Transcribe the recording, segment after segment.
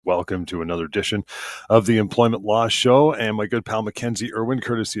welcome to another edition of the Employment Law Show. And my good pal Mackenzie Irwin,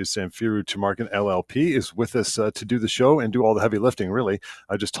 courtesy of Samfiru Tumarkin LLP, is with us to do the show and do all the heavy lifting, really.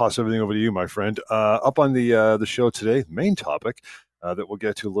 I just toss everything over to you, my friend. Up on the show today, main topic that we'll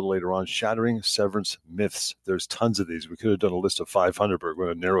get to a little later on, shattering severance myths. There's tons of these. We could have done a list of 500, but we're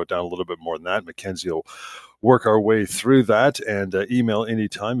going to narrow it down a little bit more than that. Mackenzie will work our way through that, and email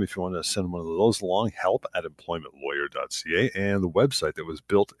anytime if you want to send one of those along, help@employmentlawyer.ca, and the website that was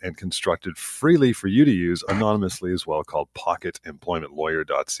built and constructed freely for you to use anonymously as well, called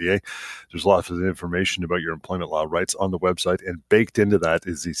pocketemploymentlawyer.ca. There's lots of information about your employment law rights on the website, and baked into that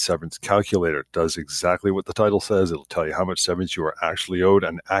is the severance calculator. It does exactly what the title says. It'll tell you how much severance you are actually owed,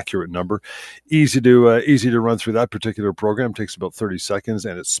 an accurate number. Easy to run through that particular program. It takes about 30 seconds,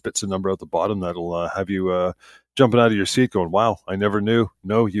 and it spits a number out the bottom that'll have you jumping out of your seat going, wow, I never knew.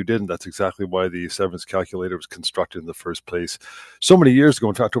 No, you didn't. That's exactly why the severance calculator was constructed in the first place so many years ago.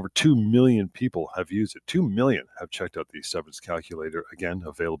 In fact, over 2 million people have used it. 2 million have checked out the severance calculator. Again,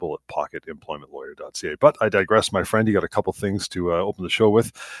 available at pocketemploymentlawyer.ca. But I digress, my friend. You got a couple things to open the show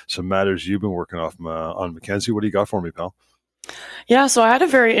with. Some matters you've been working on, Mackenzie. What do you got for me, pal? Yeah, so I had a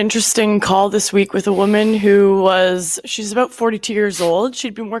very interesting call this week with a woman she's about 42 years old.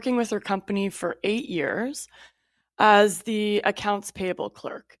 She'd been working with her company for 8 years as the accounts payable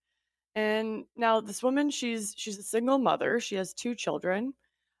clerk. And now this woman, she's a single mother. She has 2 children.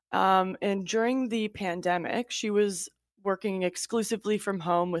 And during the pandemic, she was working exclusively from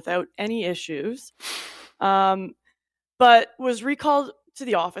home without any issues, but was recalled to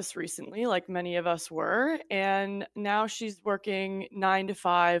the office recently, like many of us were, and now she's working 9 to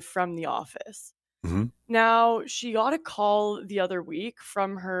 5 from the office. Mm-hmm. Now, she got a call the other week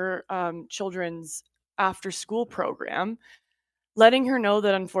from her children's after-school program, letting her know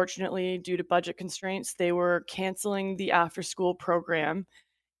that unfortunately, due to budget constraints, they were canceling the after-school program,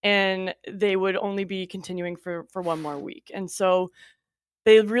 and they would only be continuing for 1 more week. And so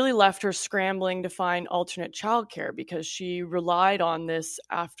they really left her scrambling to find alternate childcare because she relied on this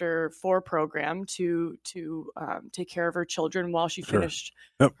after 4 program to take care of her children while she finished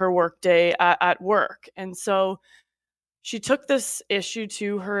her work day at work. And so she took this issue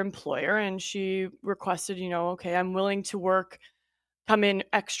to her employer and she requested, okay, I'm willing to come in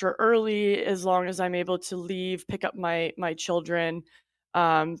extra early as long as I'm able to leave, pick up my children,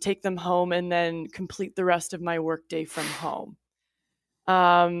 take them home, and then complete the rest of my work day from home.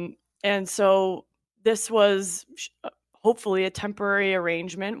 And so this was hopefully a temporary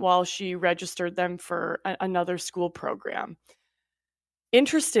arrangement while she registered them for another school program.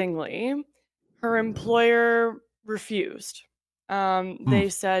 Interestingly, her employer refused. They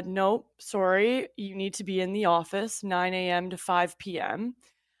said, nope, sorry, you need to be in the office 9 a.m. to 5 p.m.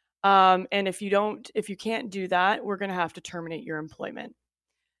 And if you can't do that, we're going to have to terminate your employment.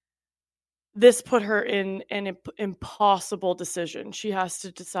 This put her in an impossible decision. She has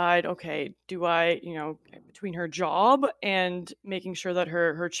to decide, okay, do I, between her job and making sure that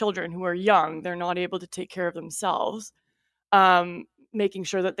her children who are young, they're not able to take care of themselves, making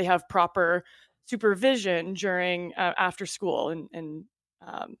sure that they have proper supervision during after school.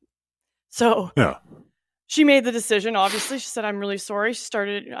 So she made the decision. Obviously, she said, I'm really sorry. She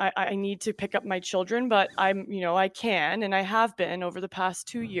started, I need to pick up my children, but I can, and I have been over the past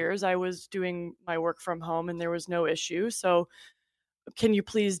 2 years. I was doing my work from home and there was no issue. So can you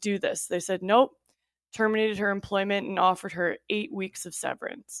please do this? They said, nope, terminated her employment and offered her 8 weeks of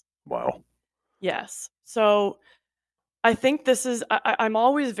severance. Wow. Yes. So I think I'm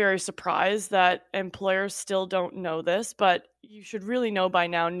always very surprised that employers still don't know this, but you should really know by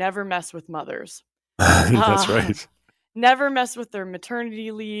now, never mess with mothers. That's right. Never mess with their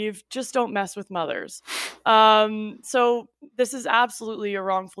maternity leave. Just don't mess with mothers. So this is absolutely a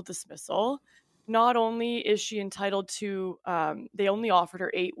wrongful dismissal. Not only is she entitled to, they only offered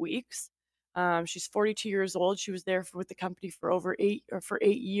her 8 weeks. She's 42 years old. She was there with the company for over 8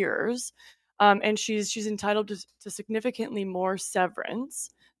 years. And she's entitled to significantly more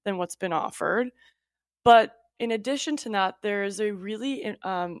severance than what's been offered. But in addition to that, there is a really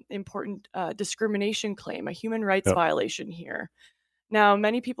important discrimination claim, a human rights violation here. Now,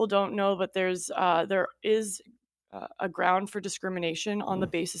 many people don't know, but there is a ground for discrimination on the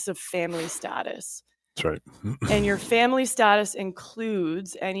basis of family status. That's right. And your family status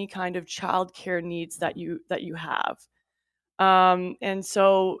includes any kind of childcare needs that you have. And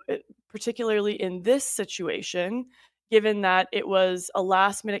so, particularly in this situation, given that it was a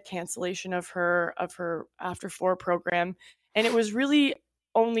last-minute cancellation of her after 4 program, and it was really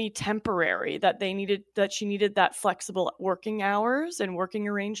only temporary that she needed that flexible working hours and working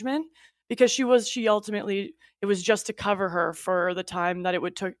arrangement because she ultimately, it was just to cover her for the time that it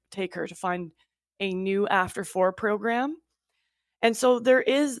would take her to find a new after 4 program. And so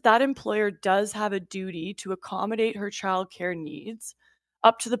that employer does have a duty to accommodate her childcare needs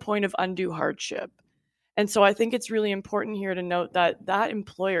up to the point of undue hardship. And so I think it's really important here to note that that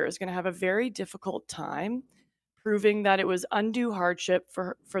employer is going to have a very difficult time proving that it was undue hardship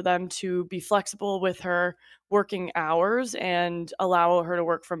for them to be flexible with her working hours and allow her to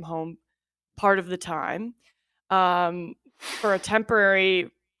work from home part of the time, for a temporary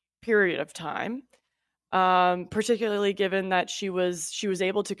period of time, particularly given that she was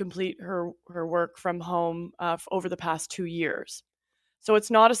able to complete her work from home over the past 2 years. So it's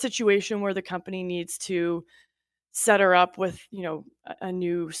not a situation where the company needs to set her up with, a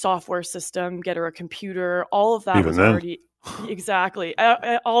new software system, get her a computer. All of that Even was then, already exactly.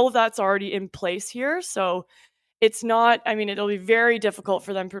 All of that's already in place here. So it's not. I mean, it'll be very difficult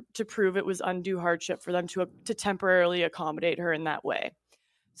for them to prove it was undue hardship for them to temporarily accommodate her in that way.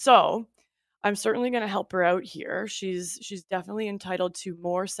 So I'm certainly going to help her out here. She's definitely entitled to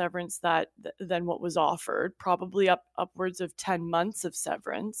more severance than what was offered, probably upwards of 10 months of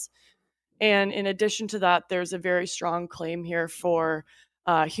severance. And in addition to that, there's a very strong claim here for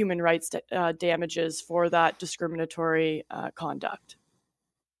human rights damages for that discriminatory conduct.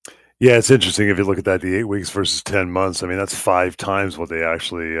 yeah, it's interesting if you look at that, the 8 weeks versus 10 months. I mean, that's 5 times what they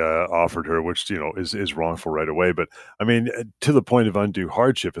actually offered her, which is wrongful right away. But I mean, to the point of undue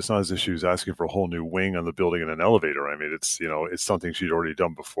hardship, it's not as if she was asking for a whole new wing on the building and an elevator. I mean, it's something she'd already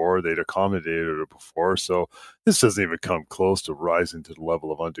done before. They'd accommodated her before, so this doesn't even come close to rising to the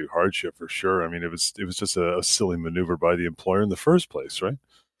level of undue hardship for sure. I mean, it was just a silly maneuver by the employer in the first place, right?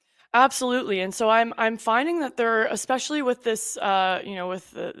 Absolutely. And so I'm finding that there, especially with this,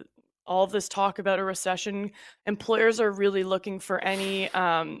 with all of this talk about a recession, employers are really looking for any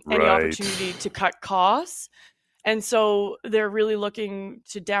Right. opportunity to cut costs. And so they're really looking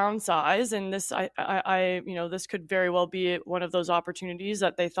to downsize. And this, this could very well be one of those opportunities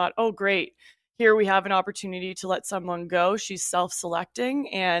that they thought, oh, great, here we have an opportunity to let someone go. She's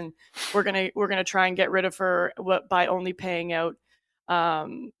self-selecting, and we're gonna try and get rid of her by only paying out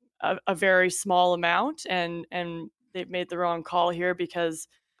um, a very small amount. And they've made the wrong call here because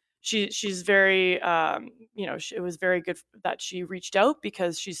she's very it was very good that she reached out,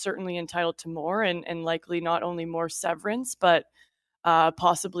 because she's certainly entitled to more, and likely not only more severance, but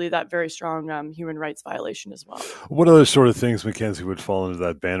possibly that very strong human rights violation as well. What other sort of things, Mackenzie, would fall into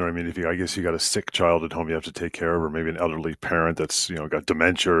that banner? I mean, I guess you got a sick child at home you have to take care of, or maybe an elderly parent that's got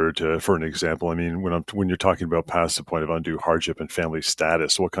dementia, for an example. I mean, when you're talking about past the point of undue hardship and family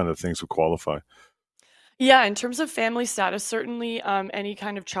status, what kind of things would qualify? Yeah, in terms of family status, certainly any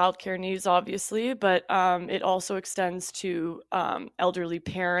kind of childcare needs, obviously, but it also extends to elderly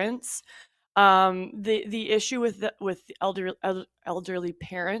parents. The issue with elderly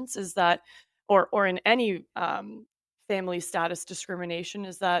parents is that, or in any family status discrimination,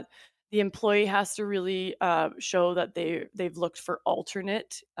 is that the employee has to really show that they've looked for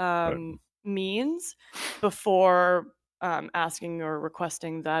alternate Right. means before asking or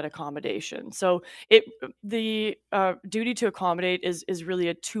requesting that accommodation. So the duty to accommodate is really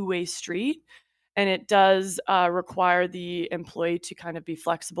a two-way street, and it does require the employee to kind of be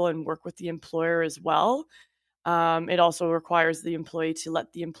flexible and work with the employer as well. It also requires the employee to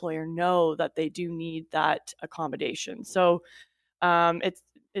let the employer know that they do need that accommodation. So um, it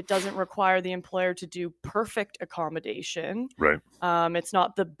it doesn't require the employer to do perfect accommodation. Right. It's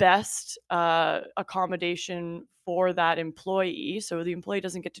not the best accommodation for that employee, so the employee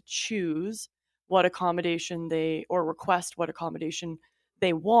doesn't get to choose what accommodation or request what accommodation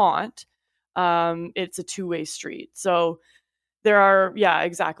they want. It's a two-way street. So yeah,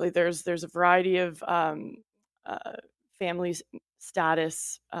 exactly. There's a variety of uh, family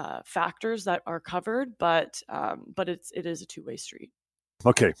status factors that are covered, but it is a two-way street.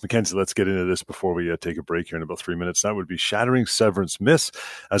 Okay, Mackenzie, let's get into this before we take a break here in about 3 minutes. That would be shattering severance myths.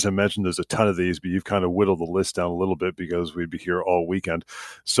 As I mentioned, there's a ton of these, but you've kind of whittled the list down a little bit because we'd be here all weekend.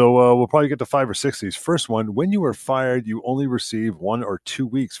 So we'll probably get to 5 or 6 of these. First one, when you are fired, you only receive 1 or 2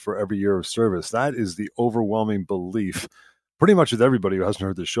 weeks for every year of service. That is the overwhelming belief, pretty much with everybody who hasn't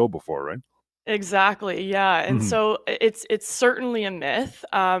heard this show before, right? Exactly. Yeah. And Mm-hmm. so it's certainly a myth.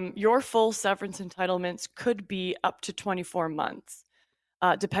 Your full severance entitlements could be up to 24 months,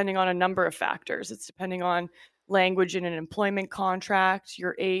 depending on a number of factors. It's depending on language in an employment contract,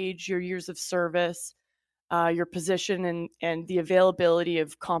 your age, your years of service, your position, and the availability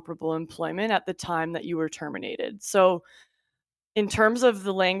of comparable employment at the time that you were terminated. So In terms of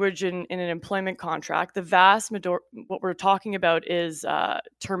the language in an employment contract, the vast majority, what we're talking about is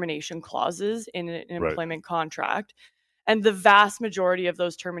termination clauses in an Right. employment contract. And the vast majority of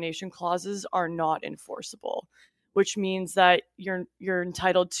those termination clauses are not enforceable, which means that you're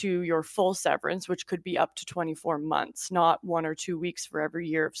entitled to your full severance, which could be up to 24 months, not 1 or 2 weeks for every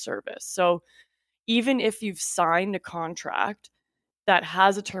year of service. So even if you've signed a contract that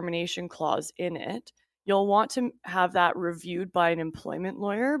has a termination clause in it, you'll want to have that reviewed by an employment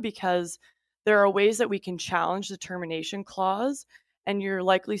lawyer, because there are ways that we can challenge the termination clause and you're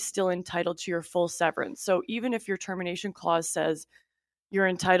likely still entitled to your full severance. So even if your termination clause says you're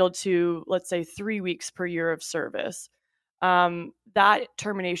entitled to, let's say, 3 weeks per year of service, that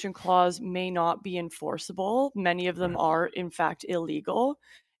termination clause may not be enforceable. Many of them Right. are, in fact, illegal.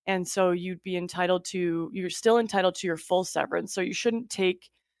 And so you're still entitled to your full severance. So you shouldn't take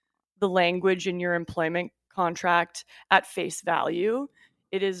the language in your employment contract at face value.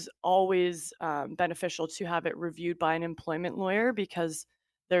 It is always beneficial to have it reviewed by an employment lawyer, because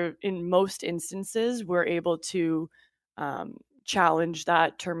in most instances, we're able to challenge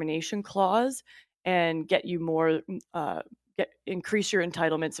that termination clause and get you more, increase your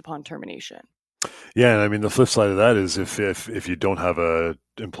entitlements upon termination. Yeah, and I mean the flip side of that is if you don't have a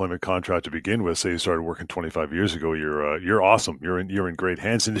employment contract to begin with, say you started working 25 years ago, you're awesome. You're in great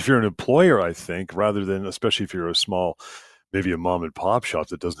hands. And if you're an employer, I think, rather than, especially if you're a small, maybe a mom and pop shop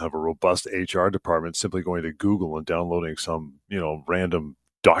that doesn't have a robust HR department, simply going to Google and downloading some, random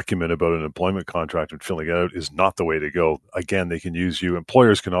document about an employment contract and filling it out is not the way to go. Again, they can use you.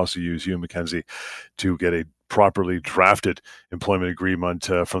 Employers can also use you, Mackenzie, to get a properly drafted employment agreement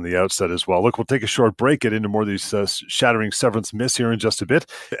from the outset as well. Look, we'll take a short break, get into more of these shattering severance myths here in just a bit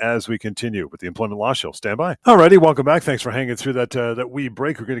as we continue with the Employment Law Show. Stand by. Alrighty, welcome back. Thanks for hanging through that wee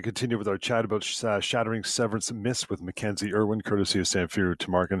break. We're going to continue with our chat about shattering severance myths with Mackenzie Irwin, courtesy of Samfiru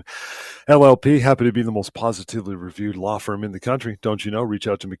Tamarkin LLP. Happy to be the most positively reviewed law firm in the country. Don't you know? Reach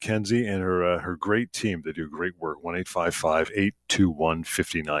out to Mackenzie and her great team. They do great work.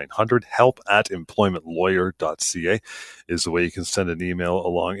 1-855-821-5900. help@employmentlawyer.ca is the way you can send an email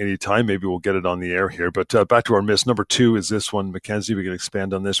along anytime. Maybe we'll get it on the air here. But back to our myth. Number 2 is this one. Mackenzie, we can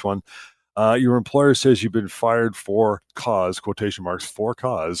expand on this one. Your employer says you've been fired for cause, quotation marks, for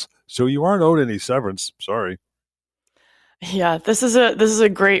cause, so you aren't owed any severance. Sorry. Yeah, this is a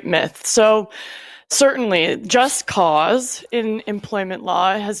great myth. So certainly, just cause in employment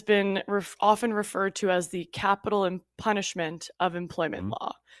law has been often referred to as the capital punishment of employment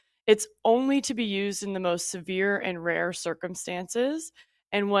law. It's only to be used in the most severe and rare circumstances,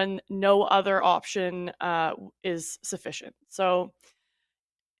 and when no other option is sufficient. So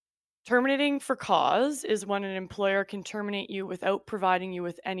terminating for cause is when an employer can terminate you without providing you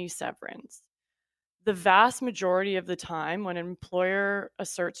with any severance. The vast majority of the time, when an employer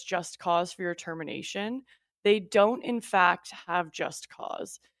asserts just cause for your termination, they don't, in fact, have just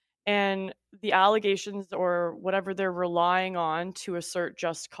cause. And the allegations or whatever they're relying on to assert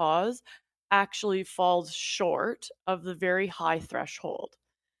just cause actually falls short of the very high threshold.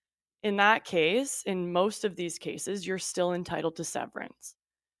 In that case, in most of these cases, you're still entitled to severance.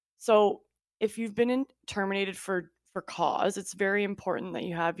 So if you've been terminated for cause, it's very important that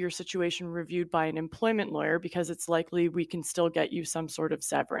you have your situation reviewed by an employment lawyer, because it's likely we can still get you some sort of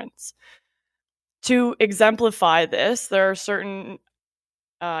severance. To exemplify this, there are certain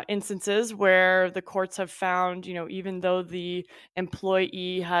instances where the courts have found, even though the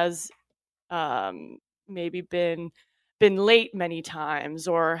employee has maybe been late many times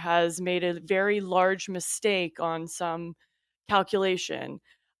or has made a very large mistake on some calculation.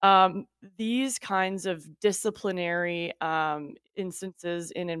 These kinds of disciplinary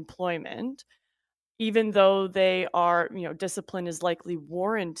instances in employment, even though they are, discipline is likely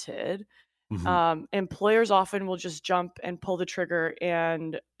warranted, employers often will just jump and pull the trigger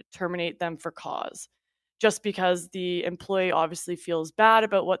and terminate them for cause. Just because the employee obviously feels bad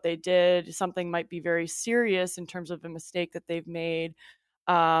about what they did, something might be very serious in terms of a mistake that they've made,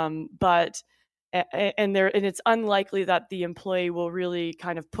 but and it's unlikely that the employee will really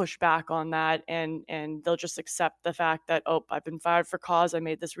kind of push back on that, and they'll just accept the fact that, oh, I've been fired for cause, I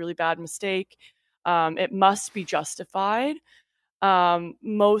made this really bad mistake. It must be justified.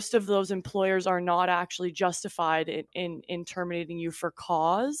 Most of those employers are not actually justified in terminating you for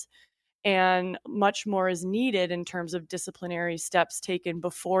cause, and much more is needed in terms of disciplinary steps taken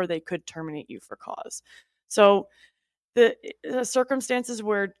before they could terminate you for cause. So the circumstances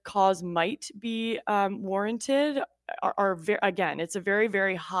where cause might be warranted are again, it's a very,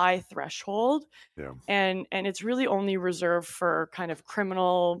 very high threshold. Yeah. And it's really only reserved for kind of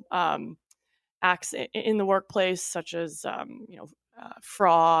criminal acts in the workplace, such as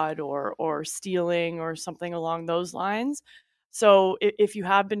fraud or stealing or something along those lines. So if you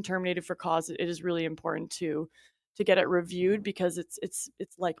have been terminated for cause, it is really important to get it reviewed, because it's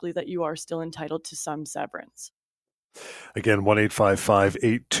likely that you are still entitled to some severance. Again,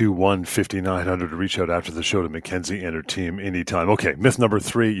 1-855-821-5900 to reach out after the show to Mackenzie and her team anytime. Okay, myth number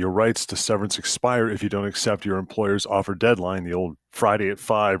 3, your rights to severance expire if you don't accept your employer's offer deadline, the old Friday at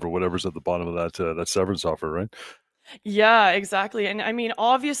 5 or whatever's at the bottom of that severance offer, right? Yeah, exactly. And I mean,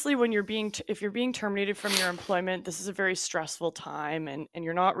 obviously, when if you're being terminated from your employment, this is a very stressful time, and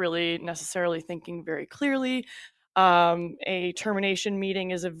you're not really necessarily thinking very clearly. A termination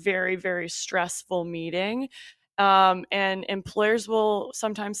meeting is a very, very stressful meeting. And employers will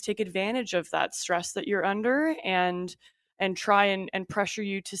sometimes take advantage of that stress that you're under, and try and pressure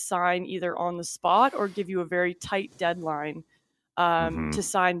you to sign either on the spot or give you a very tight deadline to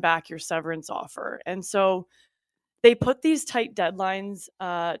sign back your severance offer. And so they put these tight deadlines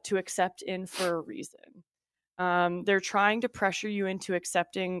to accept in for a reason. They're trying to pressure you into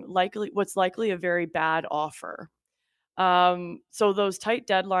accepting what's likely a very bad offer. So those tight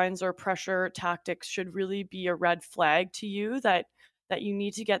deadlines or pressure tactics should really be a red flag to you that you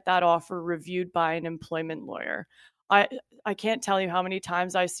need to get that offer reviewed by an employment lawyer. I I can't tell you how many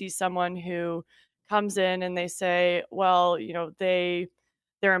times I see someone who comes in and they say, well,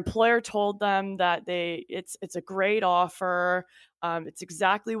 their employer told them that it's a great offer. It's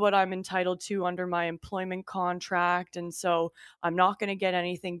exactly what I'm entitled to under my employment contract, and so I'm not going to get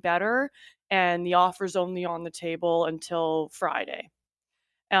anything better. And the offer's only on the table until Friday.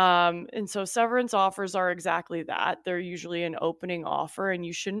 And so severance offers are exactly that. They're usually an opening offer, and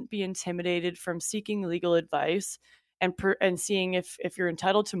you shouldn't be intimidated from seeking legal advice and seeing if you're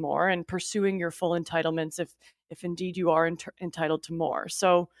entitled to more, and pursuing your full entitlements if indeed you are entitled to more.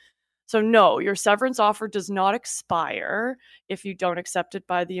 So no, your severance offer does not expire if you don't accept it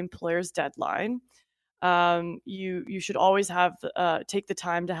by the employer's deadline. You should always take the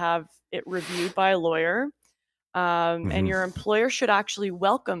time to have it reviewed by a lawyer. And your employer should actually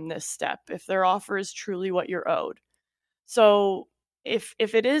welcome this step if their offer is truly what you're owed. So if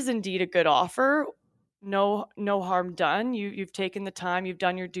it is indeed a good offer, no harm done. You've taken the time, you've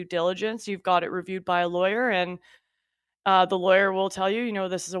done your due diligence, you've got it reviewed by a lawyer, and the lawyer will tell you,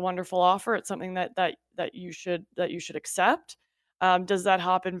 this is a wonderful offer. It's something that you should accept. Does that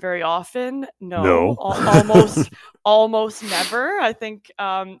happen very often? No, No. almost never. I think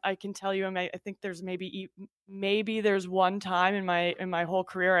I can tell you. I think there's maybe there's one time in my whole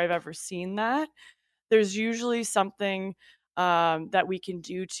career I've ever seen that. There's usually something that we can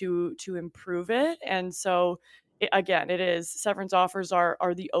do to improve it, and so again, it is severance offers are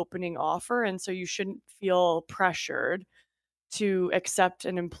the opening offer, and so you shouldn't feel pressured to accept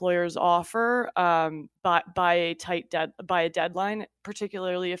an employer's offer by a deadline,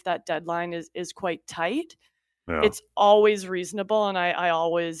 particularly if that deadline is quite tight. Yeah. It's always reasonable, and I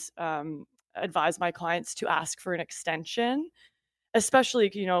always advise my clients to ask for an extension. Especially,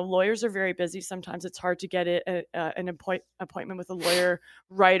 lawyers are very busy. Sometimes it's hard to get an appointment with a lawyer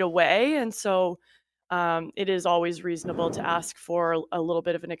right away, and so it is always reasonable to ask for a little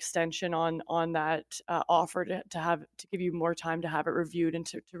bit of an extension on that offer to give you more time to have it reviewed and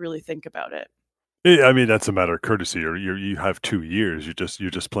to really think about it. Yeah, I mean, that's a matter of courtesy. Or you have 2 years. You're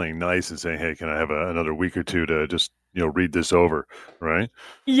just playing nice and saying, "Hey, can I have another week or two to just read this over?" Right?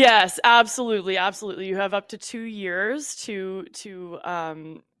 Yes, absolutely, absolutely. You have up to 2 years to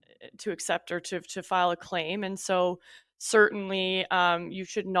accept or to file a claim, and so certainly you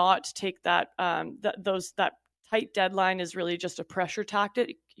should not take that tight deadline is really just a pressure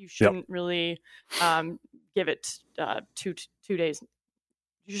tactic. You Yep. shouldn't really give it 2 days.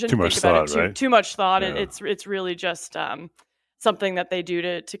 You Too shouldn't much think about it thought, right? too much thought. Yeah. It's really just something that they do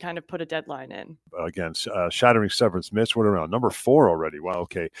to kind of put a deadline in. Again, shattering severance myths. What around number 4 already? Wow.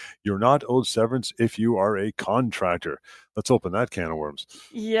 Okay, you're not owed severance if you are a contractor. Let's open that can of worms.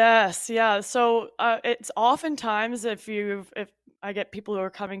 Yes, yeah. So it's oftentimes if I get people who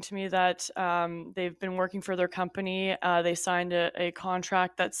are coming to me that they've been working for their company, they signed a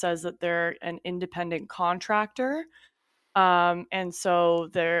contract that says that they're an independent contractor, and so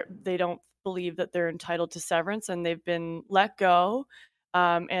they don't believe that they're entitled to severance, and they've been let go,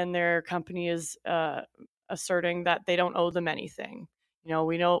 and their company is asserting that they don't owe them anything.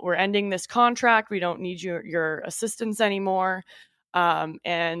 We know we're ending this contract. We don't need your assistance anymore,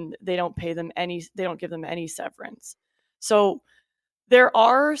 and they don't give them any severance. So there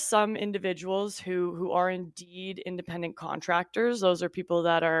are some individuals who are indeed independent contractors. Those are people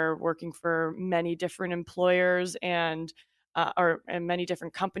that are working for many different employers, and or and many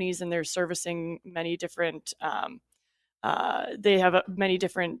different companies, and they're servicing many different. They have many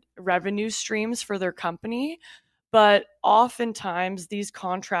different revenue streams for their company, but oftentimes these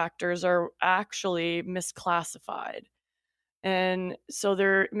contractors are actually misclassified. And so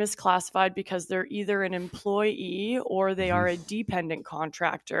they're misclassified because they're either an employee or they Hmm. are a dependent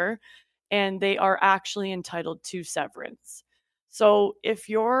contractor, and they are actually entitled to severance. So if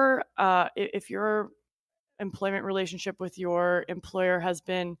your employment relationship with your employer has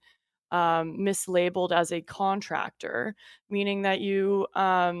been mislabeled as a contractor, meaning that you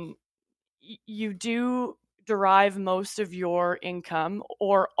do derive most of your income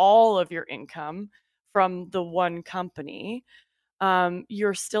or all of your income from the one company,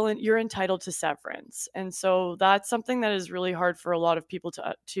 you're entitled to severance. And so that's something that is really hard for a lot of people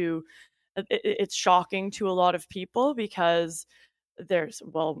it's shocking to a lot of people because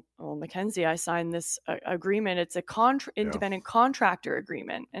Mackenzie, I signed this agreement. It's a Yeah. independent contractor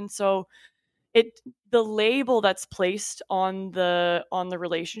agreement. And so it the label that's placed on the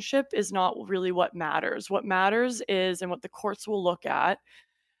relationship is not really what matters. What matters is, and what the courts will look at,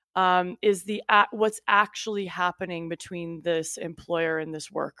 is what's actually happening between this employer and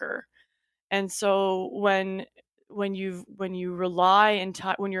this worker. And so when you rely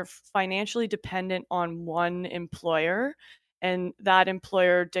when you're financially dependent on one employer, and that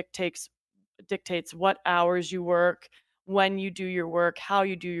employer dictates what hours you work, when you do your work, how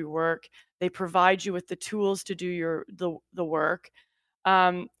you do your work, they provide you with the tools to do the work.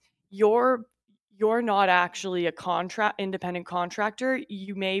 um, you're you're not actually a contract independent contractor.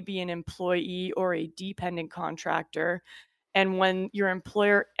 You may be an employee or a dependent contractor, and when your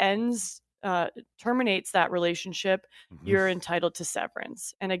employer terminates that relationship, Hmm. you're entitled to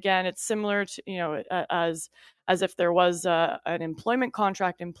severance. And again, it's similar to, as if there was an employment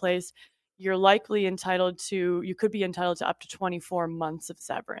contract in place. You could be entitled to up to 24 months of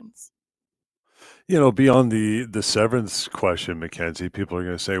severance. Beyond the severance question, Mackenzie, people are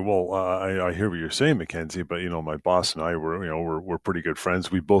going to say, "Well, I hear what you're saying, Mackenzie, but my boss and I we're pretty good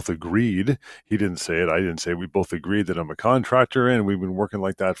friends. We both agreed. He didn't say it, I didn't say it. We both agreed that I'm a contractor, and we've been working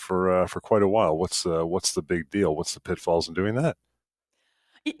like that for quite a while. What's the big deal? What's the pitfalls in doing that?"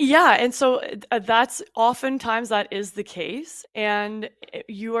 Yeah, and so that's oftentimes that is the case, and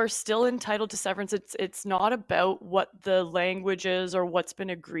you are still entitled to severance. It's not about what the language is or what's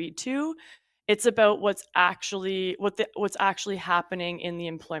been agreed to. It's about what's actually happening in the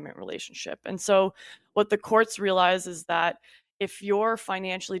employment relationship. And so what the courts realize is that if you're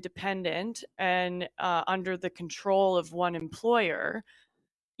financially dependent and under the control of one employer,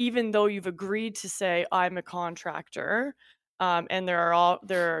 even though you've agreed to say I'm a contractor, and there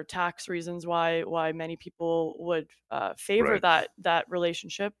are tax reasons why many people would favor Right. that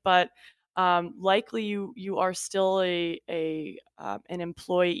relationship, but likely you are still a an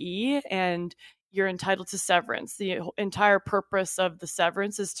employee, and you're entitled to severance. The entire purpose of the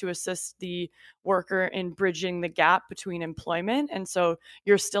severance is to assist the worker in bridging the gap between employment, and so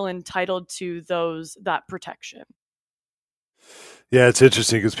you're still entitled to that protection. Yeah, it's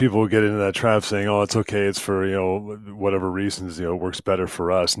interesting because people will get into that trap saying, "Oh, it's okay. It's for whatever reasons works better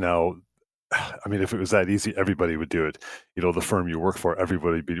for us." Now, I mean, if it was that easy, everybody would do it. The firm you work for,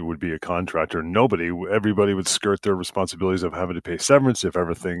 would be a contractor. Everybody would skirt their responsibilities of having to pay severance if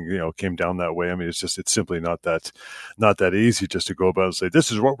everything came down that way. I mean, it's simply not that easy just to go about and say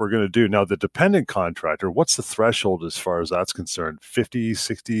this is what we're going to do. Now, the dependent contractor, what's the threshold as far as that's concerned? 50,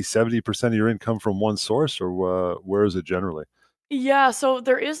 60, 70% of your income from one source, or where is it generally? Yeah, so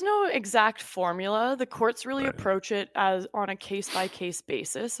there is no exact formula. The courts really Right. approach it as on a case by case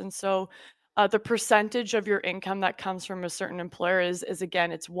basis. And so the percentage of your income that comes from a certain employer is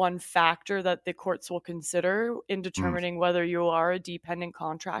again, it's one factor that the courts will consider in Mm, determining whether you are a dependent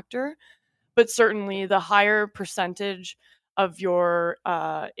contractor. But certainly the higher percentage of your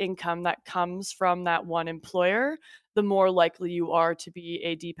income that comes from that one employer, the more likely you are to be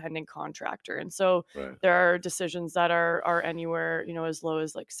a dependent contractor. And so right. there are decisions that are anywhere, as low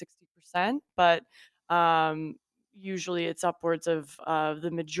as like 60%, but um, usually it's upwards of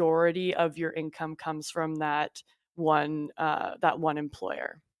the majority of your income comes from that one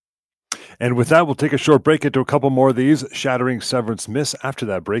employer. And with that, we'll take a short break, get to a couple more of these shattering severance myths. After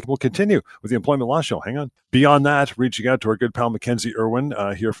that break, we'll continue with the Employment Law Show. Hang on. Beyond that, reaching out to our good pal Mackenzie Irwin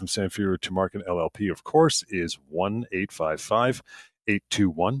here from Sanfiru to Market LLP, of course, is 1-855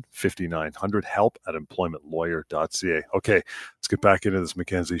 821 5900. Help at employmentlawyer.ca. Okay, let's get back into this,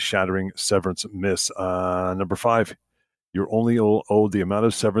 Mackenzie. Shattering severance myths. Number 5. You're only owed the amount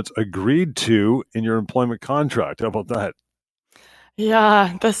of severance agreed to in your employment contract. How about that?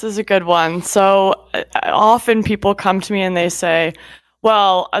 Yeah, this is a good one. So often people come to me and they say,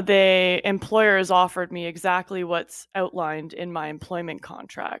 well, the employer has offered me exactly what's outlined in my employment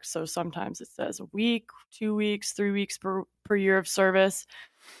contract. So sometimes it says a week, 2 weeks, 3 weeks per year of service.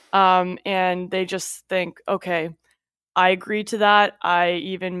 And they just think, okay, I agree to that. I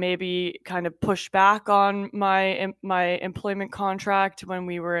even maybe kind of push back on my employment contract when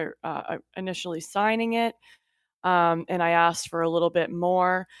we were initially signing it, and I asked for a little bit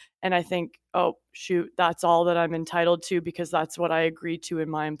more. And I think, oh, shoot, that's all that I'm entitled to because that's what I agreed to in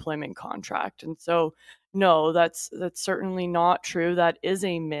my employment contract. And so, no, that's certainly not true. That is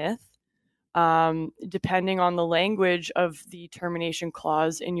a myth. Depending on the language of the termination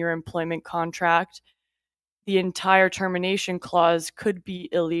clause in your employment contract, the entire termination clause could be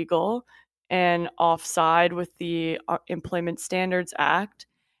illegal and offside with the Employment Standards Act,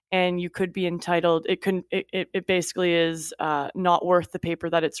 and you could be entitled. It basically is not worth the paper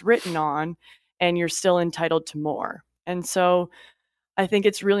that it's written on, and you're still entitled to more. And so I think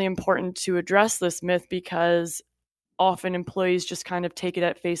it's really important to address this myth because often employees just kind of take it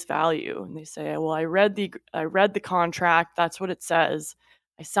at face value and they say, well, I read the contract, that's what it says,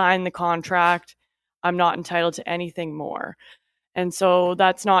 I signed the contract, I'm not entitled to anything more. And so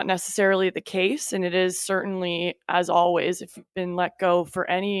that's not necessarily the case. And it is certainly, as always, if you've been let go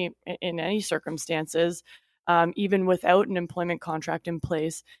in any circumstances, even without an employment contract in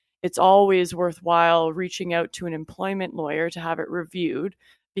place, it's always worthwhile reaching out to an employment lawyer to have it reviewed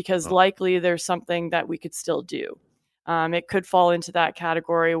because Oh, likely there's something that we could still do. It could fall into that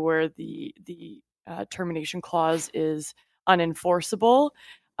category where the termination clause is unenforceable,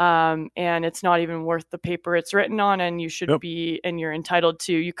 and it's not even worth the paper it's written on, and yep. you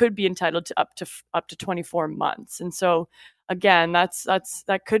could be entitled to up to 24 months. And so again,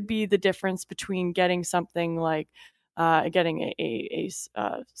 that could be the difference between getting something like getting a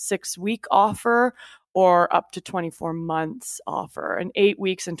 6 week offer or up to 24 months offer, and 8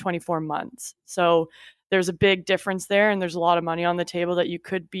 weeks and 24 months. So there's a big difference there, and there's a lot of money on the table that you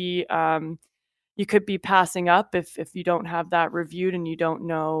could be passing up if you don't have that reviewed and you don't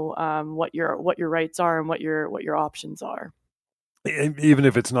know what your rights are and what your options are. Even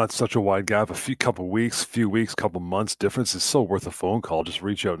if it's not such a wide gap, few weeks, couple months difference is still worth a phone call. Just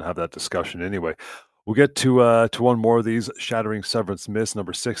reach out and have that discussion anyway. We'll get to one more of these shattering severance myths.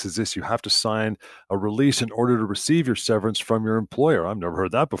 Number 6 is this: you have to sign a release in order to receive your severance from your employer. I've never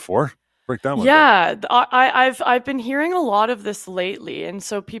heard that before. Break that one down. Yeah, I've been hearing a lot of this lately, and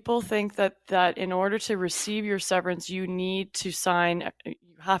so people think that in order to receive your severance, you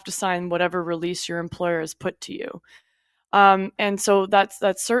have to sign whatever release your employer has put to you. And so that's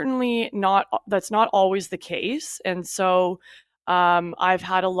certainly not always the case. And so I've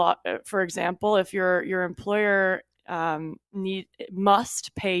had a lot. For example, if your employer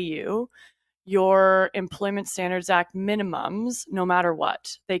must pay you your Employment Standards Act minimums, no matter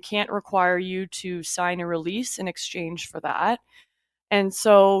what, they can't require you to sign a release in exchange for that. And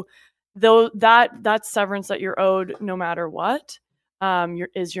so, though that severance that you're owed, no matter what,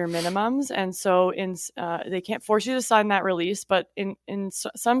 is your minimums. And so, they can't force you to sign that release, but in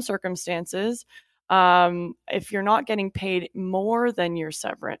some circumstances, if you're not getting paid more than your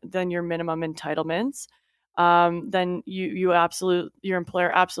minimum entitlements, then your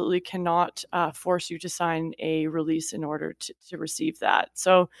employer absolutely cannot force you to sign a release in order to receive that.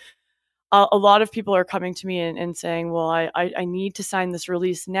 So a lot of people are coming to me and saying, well, I need to sign this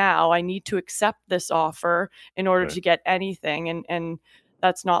release now. I need to accept this offer in order Right. to get anything. And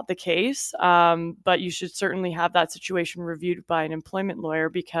that's not the case. But you should certainly have that situation reviewed by an employment lawyer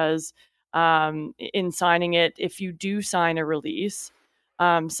because in signing it, if you do sign a release,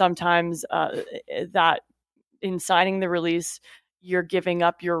 sometimes that in signing the release, you're giving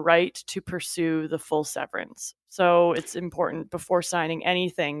up your right to pursue the full severance. So it's important before signing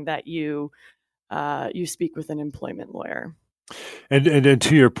anything that you speak with an employment lawyer. And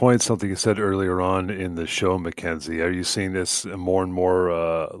to your point, something you said earlier on in the show, Mackenzie, are you seeing this more and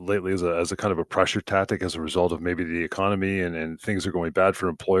more lately as a kind of a pressure tactic as a result of maybe the economy and things are going bad for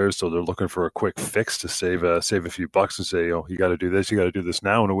employers, so they're looking for a quick fix to save a few bucks and say, oh, you got to do this, you got to do this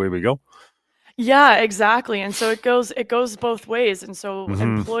now, and away we go. Yeah, exactly. And so it goes both ways. And so Hmm.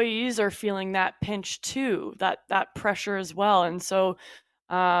 employees are feeling that pinch too, that pressure as well. And so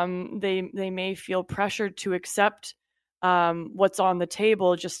they may feel pressured to accept what's on the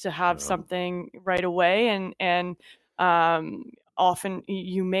table just to have Yeah. something right away. And um, often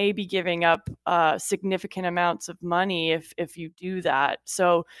you may be giving up significant amounts of money if you do that.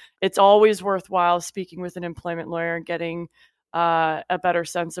 So it's always worthwhile speaking with an employment lawyer and getting a better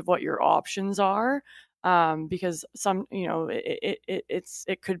sense of what your options are. because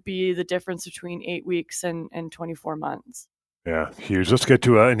it could be the difference between 8 weeks and 24 months. Yeah, huge. Let's get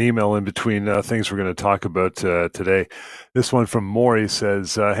to an email in between things we're going to talk about today. This one from Maury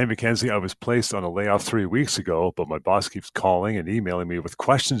says, "Hey, Mackenzie, I was placed on a layoff 3 weeks ago, but my boss keeps calling and emailing me with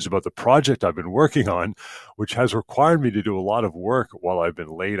questions about the project I've been working on, which has required me to do a lot of work while I've been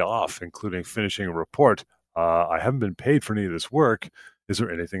laid off, including finishing a report. I haven't been paid for any of this work. Is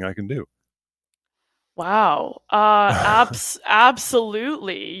there anything I can do?" Wow.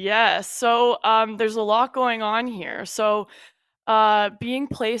 Absolutely. Yes. So, there's a lot going on here. So, being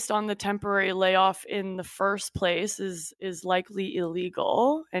placed on the temporary layoff in the first place is likely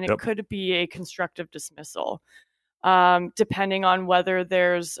illegal, and it Yep. could be a constructive dismissal, depending on whether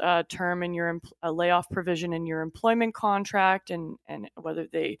there's a term in your a layoff provision in your employment contract, and whether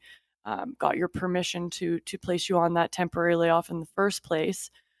they got your permission to place you on that temporary layoff in the first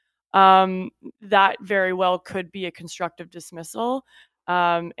place. That very well could be a constructive dismissal,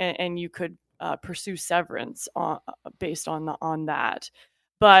 and you could pursue severance based on that.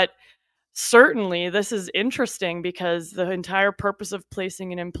 But certainly, this is interesting because the entire purpose of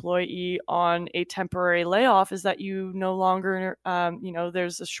placing an employee on a temporary layoff is that you no longer,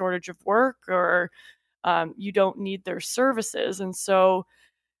 there's a shortage of work, or you don't need their services, and so.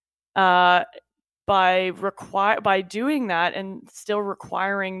 By doing that and still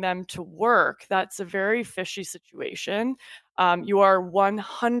requiring them to work, that's a very fishy situation. You are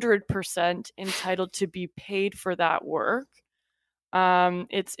 100% entitled to be paid for that work.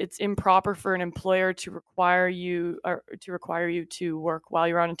 It's improper for an employer to require you to work while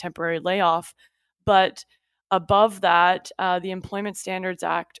you're on a temporary layoff. But above that, the Employment Standards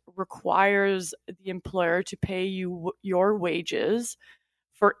Act requires the employer to pay you your wages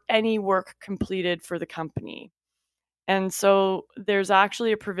for any work completed for the company. And so there's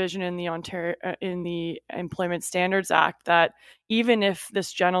actually a provision in the Employment Standards Act that even if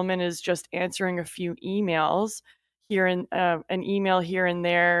this gentleman is just answering a few emails here and an email here and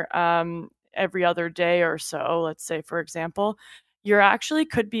there every other day or so, let's say, for example, you're actually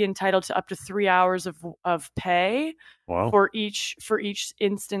could be entitled to up to 3 hours of pay Wow. for each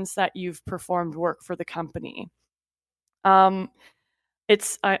instance that you've performed work for the company. I'm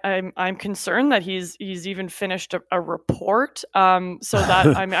concerned that he's even finished a report. So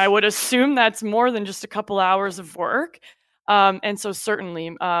that I would assume that's more than just a couple hours of work. And so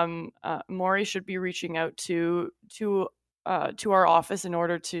certainly, Maury should be reaching out to our office in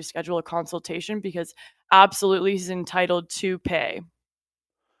order to schedule a consultation, because absolutely he's entitled to pay.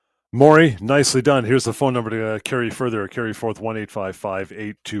 Maury, nicely done. Here's the phone number to carry forth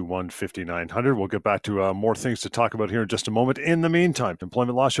 1-855-821-5900. We'll get back to more things to talk about here in just a moment. In the meantime,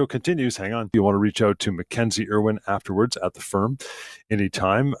 Employment Law Show continues. Hang on. If you want to reach out to Mackenzie Irwin afterwards at the firm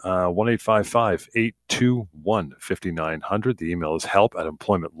anytime, 1-855-821-5900. The email is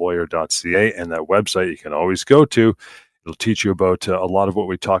help@employmentlawyer.ca, and that website you can always go to. It'll teach you about a lot of what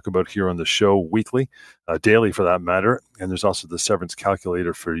we talk about here on the show weekly, daily for that matter. And there's also the severance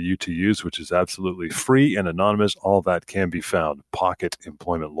calculator for you to use, which is absolutely free and anonymous. All that can be found,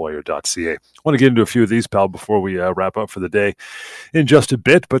 pocketemploymentlawyer.ca. I want to get into a few of these, pal, before we wrap up for the day in just a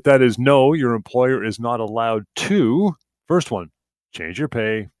bit. But that is, no, your employer is not allowed to, first one, change your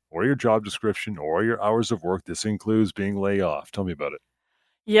pay or your job description or your hours of work. This includes being laid off. Tell me about it.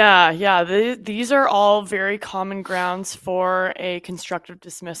 Yeah. These are all very common grounds for a constructive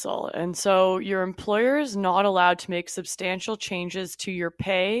dismissal. And so your employer is not allowed to make substantial changes to your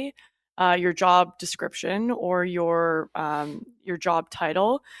pay, your job description, or your job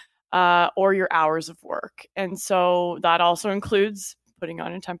title, or your hours of work. And so that also includes putting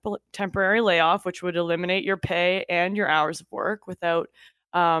on a temporary layoff, which would eliminate your pay and your hours of work without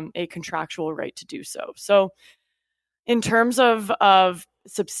a contractual right to do so. So in terms of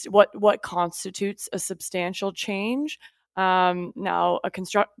what constitutes a substantial change, now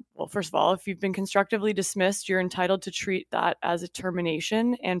first of all, if you've been constructively dismissed, you're entitled to treat that as a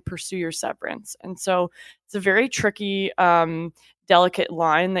termination and pursue your severance. And so it's a very tricky, delicate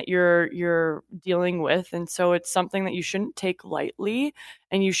line that you're dealing with, and so it's something that you shouldn't take lightly,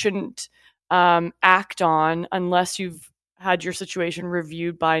 and you shouldn't act on unless you've had your situation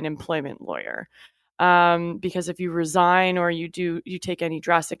reviewed by an employment lawyer. Because if you resign or you take any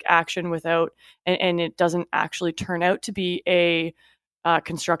drastic action without, and it doesn't actually turn out to be a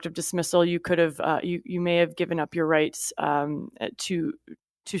constructive dismissal, you could have you may have given up your rights to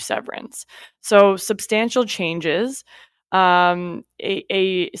severance. So substantial changes,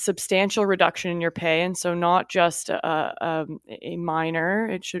 a substantial reduction in your pay, and so not just a minor.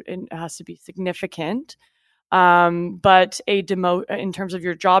 It has to be significant. But in terms of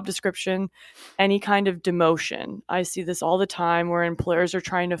your job description, any kind of demotion. I see this all the time where employers are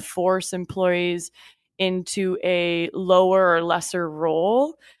trying to force employees into a lower or lesser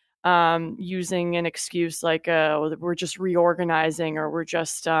role, using an excuse like we're just reorganizing, or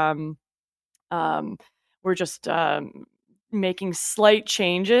um, we're just making slight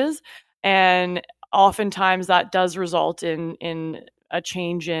changes, and oftentimes that does result in a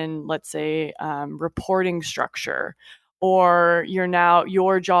change in, let's say, reporting structure, or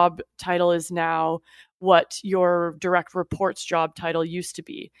your job title is now what your direct reports job title used to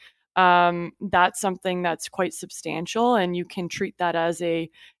be. That's something that's quite substantial, and you can treat that as a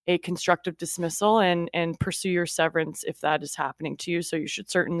constructive dismissal and pursue your severance if that is happening to you. So you should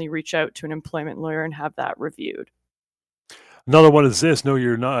certainly reach out to an employment lawyer and have that reviewed. Another one is this: no,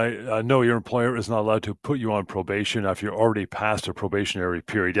 you're not. No, your employer is not allowed to put you on probation after you're already past a probationary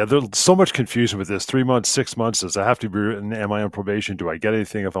period. Yeah, there's so much confusion with this. 3 months, 6 months. Does it have to be written? Am I on probation? Do I get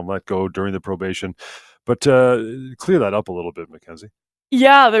anything if I'm let go during the probation? But clear that up a little bit, Mackenzie.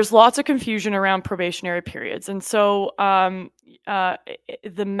 Yeah, there's lots of confusion around probationary periods. And so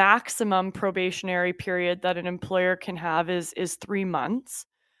the maximum probationary period that an employer can have is 3 months.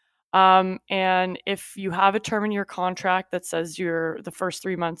 And if you have a term in your contract that says the first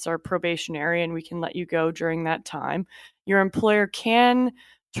 3 months are probationary and we can let you go during that time, your employer can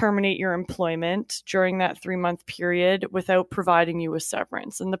terminate your employment during that 3-month period without providing you a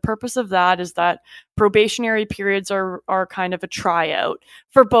severance. And the purpose of that is that probationary periods are kind of a tryout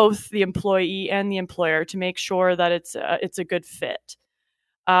for both the employee and the employer to make sure that it's a good fit.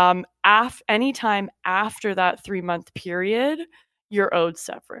 Anytime after that 3-month period, you're owed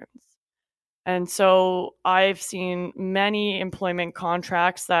severance. And so I've seen many employment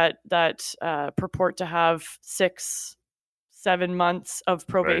contracts that purport to have 6-7 months of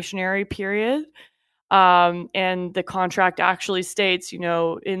probationary period. And the contract actually states,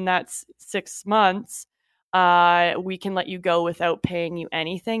 in that 6 months, we can let you go without paying you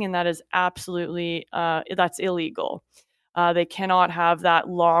anything. And that is absolutely, that's illegal. They cannot have that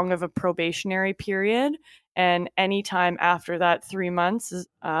long of a probationary period. And anytime after that 3 months,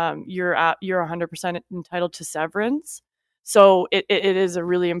 you're 100% entitled to severance. So it is a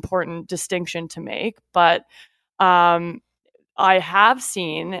really important distinction to make. But I have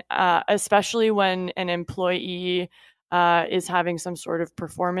seen, especially when an employee is having some sort of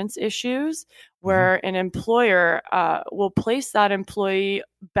performance issues, where an employer will place that employee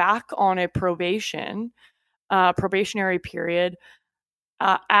back on a probationary period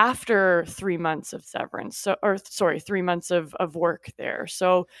after 3 months of severance, 3 months of work there.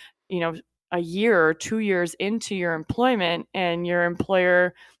 So, a year or 2 years into your employment, and your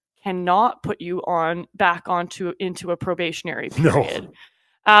employer cannot put you into a probationary period. No.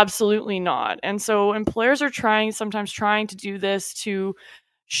 Absolutely not. And so employers are sometimes trying to do this to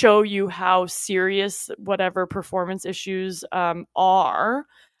show you how serious whatever performance issues are,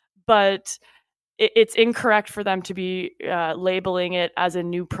 but it's incorrect for them to be labeling it as a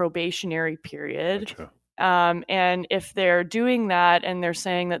new probationary period. Gotcha. And if they're doing that and they're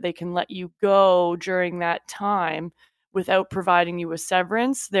saying that they can let you go during that time without providing you a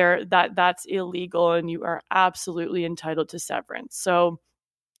severance, that's illegal, and you are absolutely entitled to severance. So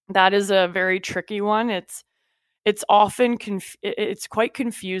that is a very tricky one. It's often it's quite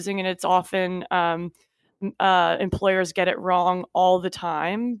confusing, and it's often employers get it wrong all the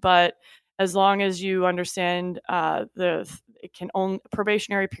time. But as long as you understand,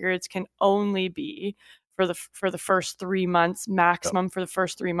 probationary periods can only be for the first 3 months, maximum for the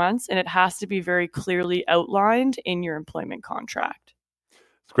first 3 months, and it has to be very clearly outlined in your employment contract.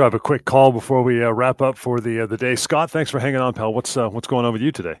 Let's grab a quick call before we wrap up for the day. Scott, thanks for hanging on, pal. What's going on with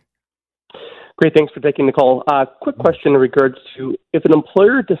you today? Great, thanks for taking the call. Quick question in regards to if an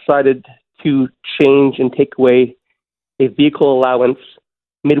employer decided to change and take away a vehicle allowance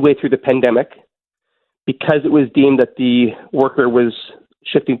midway through the pandemic because it was deemed that the worker was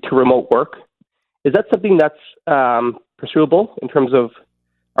shifting to remote work. Is that something that's pursuable in terms of,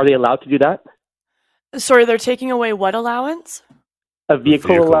 are they allowed to do that? Sorry, they're taking away what allowance? A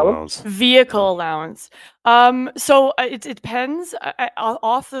vehicle allowance. Vehicle allowance. So it depends.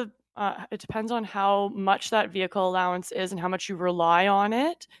 It depends on how much that vehicle allowance is and how much you rely on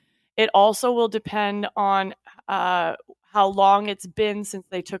it. It also will depend on how long it's been since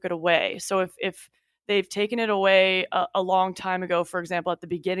they took it away. So if they've taken it away a long time ago, for example, at the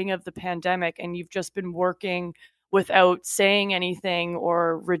beginning of the pandemic, and you've just been working without saying anything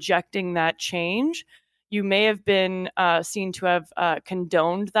or rejecting that change, you may have been seen to have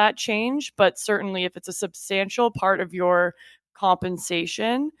condoned that change. But certainly if it's a substantial part of your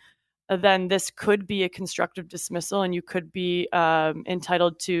compensation, then this could be a constructive dismissal, and you could be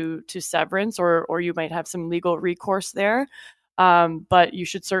entitled to severance, or you might have some legal recourse there. But you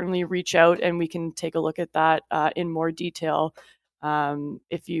should certainly reach out, and we can take a look at that in more detail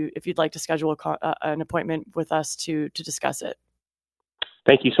if you'd like to schedule an appointment with us to discuss it.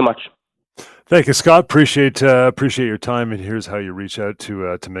 Thank you so much. Thank you, Scott. Appreciate your time. And here's how you reach out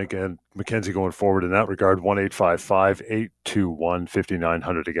to Mackenzie going forward in that regard.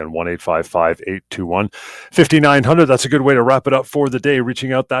 1-855-821-5900. Again, 1-855-821-5900. That's a good way to wrap it up for the day.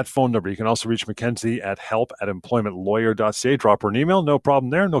 Reaching out that phone number. You can also reach Mackenzie at help@employmentlawyer.ca. Drop her an email. No problem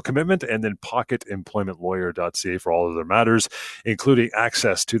there. No commitment. And then pocketemploymentlawyer.ca for all other matters, including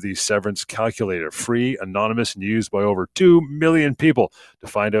access to the severance calculator. Free, anonymous, and used by over 2 million people to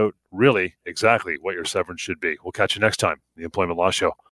find out really exactly what your severance should be. We'll catch you next time, the Employment Law Show.